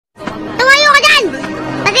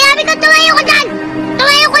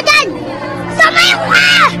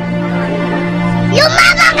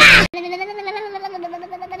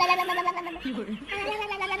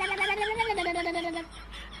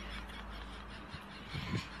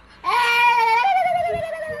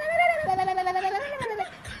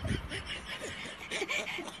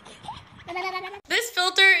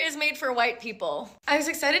people. I was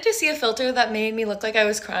excited to see a filter that made me look like I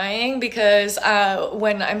was crying because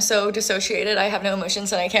when I'm so dissociated, I have no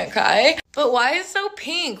emotions and I can't cry. But why is it so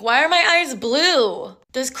pink? Why are my eyes blue?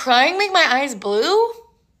 Does crying make my eyes blue?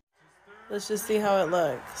 Let's just see how it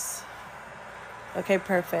looks. Okay,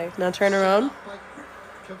 perfect. Now turn around.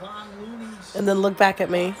 And then look back at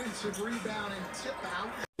me.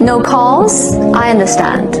 No calls? I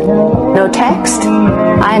understand. No text?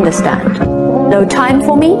 I understand. No time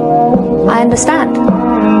for me? I understand.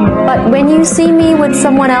 But when you see me with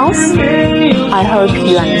someone else, I hope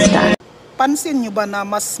you understand. Pansin nyo ba na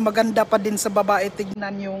mas maganda pa din sa babae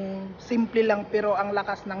tignan yung simple lang pero ang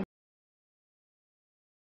lakas ng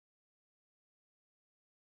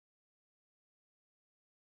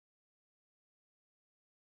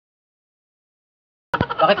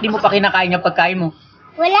Bakit di mo pa kinakain yung pagkain mo?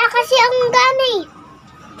 Wala kasi akong gana eh.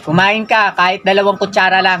 Kumain ka kahit 2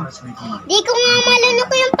 kutsara lang. Di ko nga malunok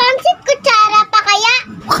yung pansit, kutsara pa kaya?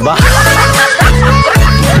 Ba?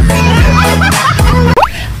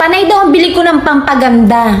 Panay daw ang bili ko ng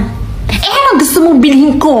pampaganda. Eh, ano gusto mong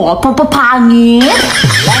bilhin ko? Pampapangit?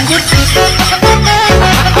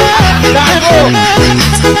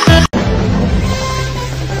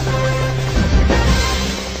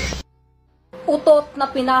 Utot na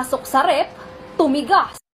pinasok sa rep,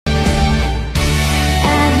 tumigas.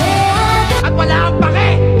 At wala kang pake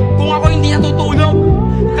kung ako hindi natutulog.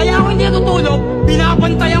 Kaya ako hindi natutulog,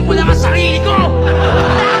 binabantayan ko lang ang sarili ko.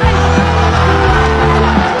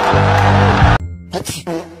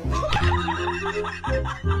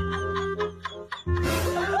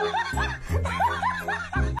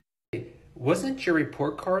 Wasn't your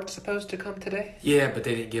report card supposed to come today? Yeah, but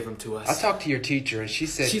they didn't give them to us. I talked to your teacher and she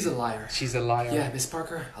said... She's a liar. She's a liar? Yeah, Miss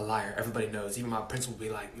Parker, a liar. Everybody knows. Even my principal will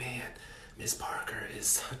be like, man, Miss Parker is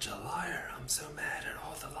such a liar. I'm so mad at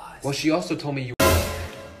all the lies. Well, she also told me you...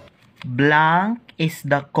 Blank is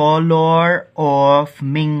the color of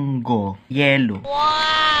mango. Yellow.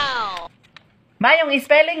 Wow! Ma, yung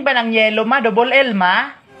spelling ba ng yellow, ma? Double L,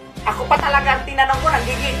 ma? Ako pa talaga ang tinanong ko,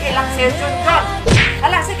 nagigigil ang session dyan.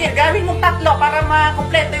 Hala, sige, gawin mong 3 para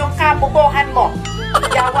makumpleto yung kabubuhan mo.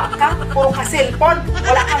 Yawa ka, puro ka cellphone,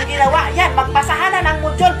 wala kang ginawa. Yan, magpasahanan ng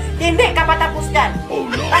module, hindi ka patapos yan.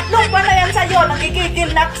 3 pala yan sa'yo, nagigigil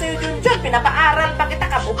na ako sa'yo dyan. Pinapaaral pa kita,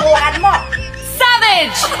 kabubuhan mo.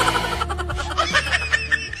 Savage!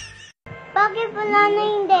 Bakit wala na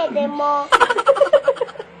yung dede mo?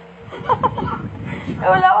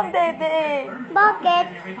 Wala akong dede eh. Bakit?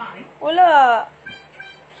 Wala.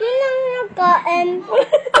 Sino ang nagkain?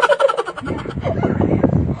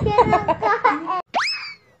 Sino nagkain?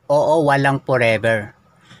 Oo, walang forever.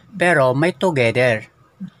 Pero may together.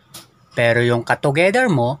 Pero yung ka-together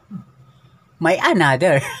mo, may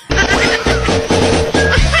another.